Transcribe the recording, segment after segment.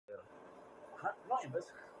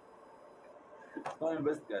not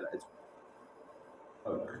investigator. It's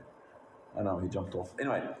woke. I know he jumped off.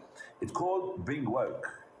 Anyway, it's called being woke.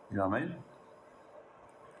 You know what I mean?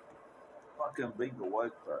 Fucking being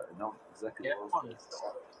woke, bro. You know exactly what I was.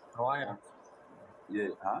 How are you? Yeah,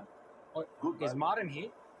 huh? Good. Is Martin here?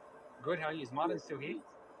 Good. How are you? Is Martin still here?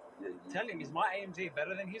 Yeah. Tell him, is my AMG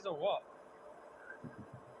better than his or what?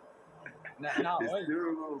 No. It's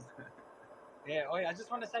terrible. Yeah, I just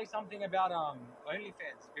want to say something about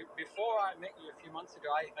OnlyFans. Before I met you a few months ago,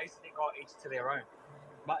 I used to think, oh, each to their own.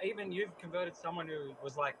 But even you've converted someone who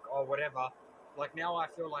was like, oh, whatever. Like now I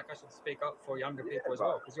feel like I should speak up for younger people as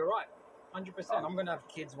well. Because you're right. 100%. I'm going to have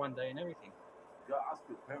kids one day and everything. You gotta ask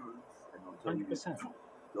your parents and they'll tell 100%. you.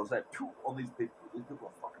 They'll say, on these people. These people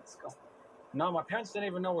are fucking disgusting. No, my parents don't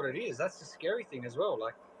even know what it is. That's the scary thing as well.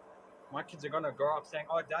 Like, my kids are going to grow up saying,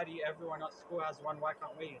 oh, Daddy, everyone at school has one. Why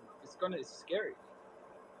can't we? And it's scary.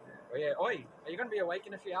 Yeah. But yeah. Oi, are you going to be awake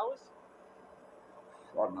in a few hours?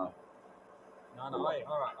 I don't know. No. Oi,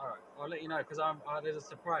 all right. I'll let you know because there's a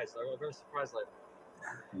surprise. I've got a surprise later.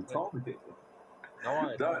 You told me.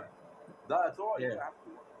 No, that's all right. Yeah. You have to.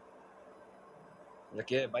 Look,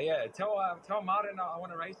 yeah, but yeah, tell Martin I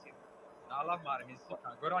want to race him. No, I love Martin. He's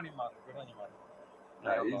good on him, Martin. Good on you, Martin.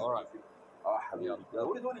 No, yeah, all right. Yeah.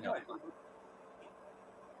 What are you doing again?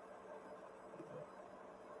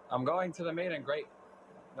 I'm going to the meet and greet.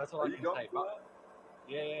 That's all I can say. But,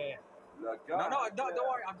 yeah. No, don't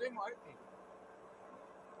worry. I'm doing my own thing.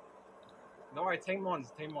 Don't worry, Team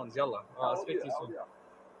monz, yalla. I'll speak to you soon.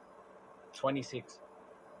 26.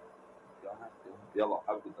 Yalla,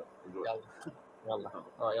 have a good day. Enjoy. Yalla.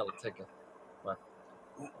 All right, yalla, take care. Bye.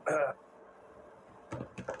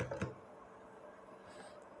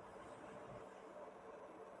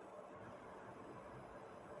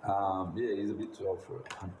 Yeah, he's a bit too old for it.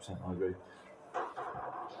 100%, I agree.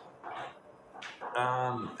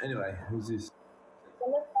 Anyway, who's this?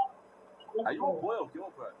 Are you a boy or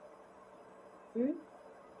girl, bro? Are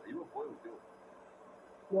you a boy or girl?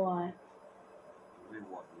 Why? What do you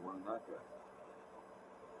want? You want to know, bro?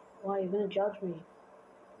 Why are you going to judge me?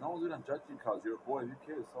 No one's going to judge you because you're a boy. Who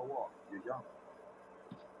cares? So what? You're young.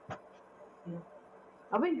 Yeah.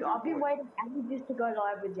 I've been waiting ages to go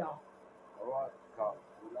live with y'all. Alright, Carl,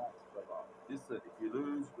 relax, brother. Listen, if you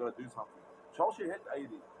lose, you gotta do something. Charge your head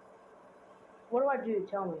 80. What do I do?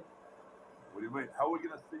 Tell me. What do you mean? How are we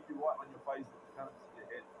gonna see you right on your face if you can't see your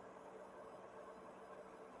head?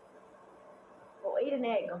 Well, eat an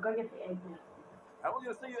egg. I'll go get the egg now. How are we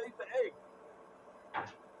gonna see you eat the egg?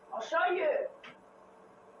 I'll show you.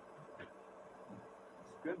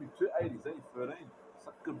 It's gonna be 280s, ain't 13.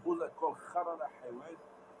 سك البوزة كل خرا حيوان.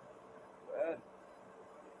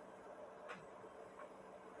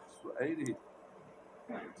 سؤال. 80.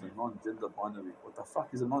 It's a non-gender binary. What the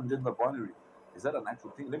fuck is a non-gender binary? Is that an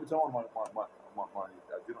actual thing? Let me turn on my do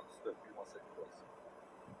not disturb. Give me 1 second, please.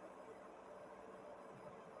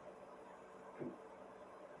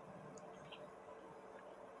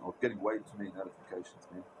 I'm getting way too many notifications,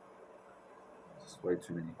 man. Just way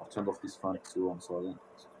too many. I've turned off this phone too on silent.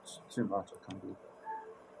 It's too much. I can't believe that.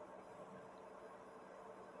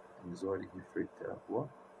 And he's already freaked out. What?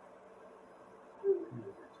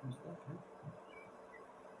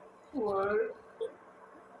 What?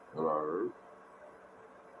 Hello?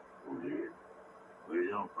 Who here? What are you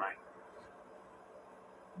doing, Frank?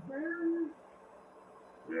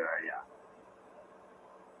 Where are ya?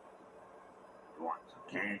 You want some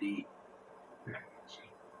candy?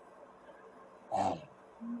 Hey,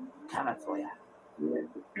 coming for ya.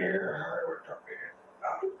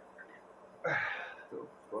 The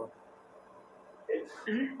fuck? It's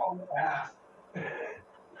eat on the ass.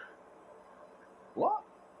 What?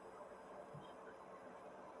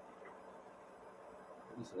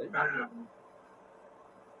 What are you saying? What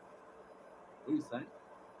are you saying?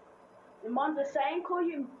 monz are saying call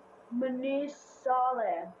you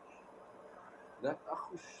Manisale. لا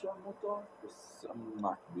تأخش المطر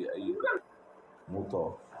وسمك بأي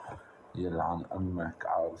مطر يلعن أمك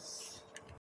عرس.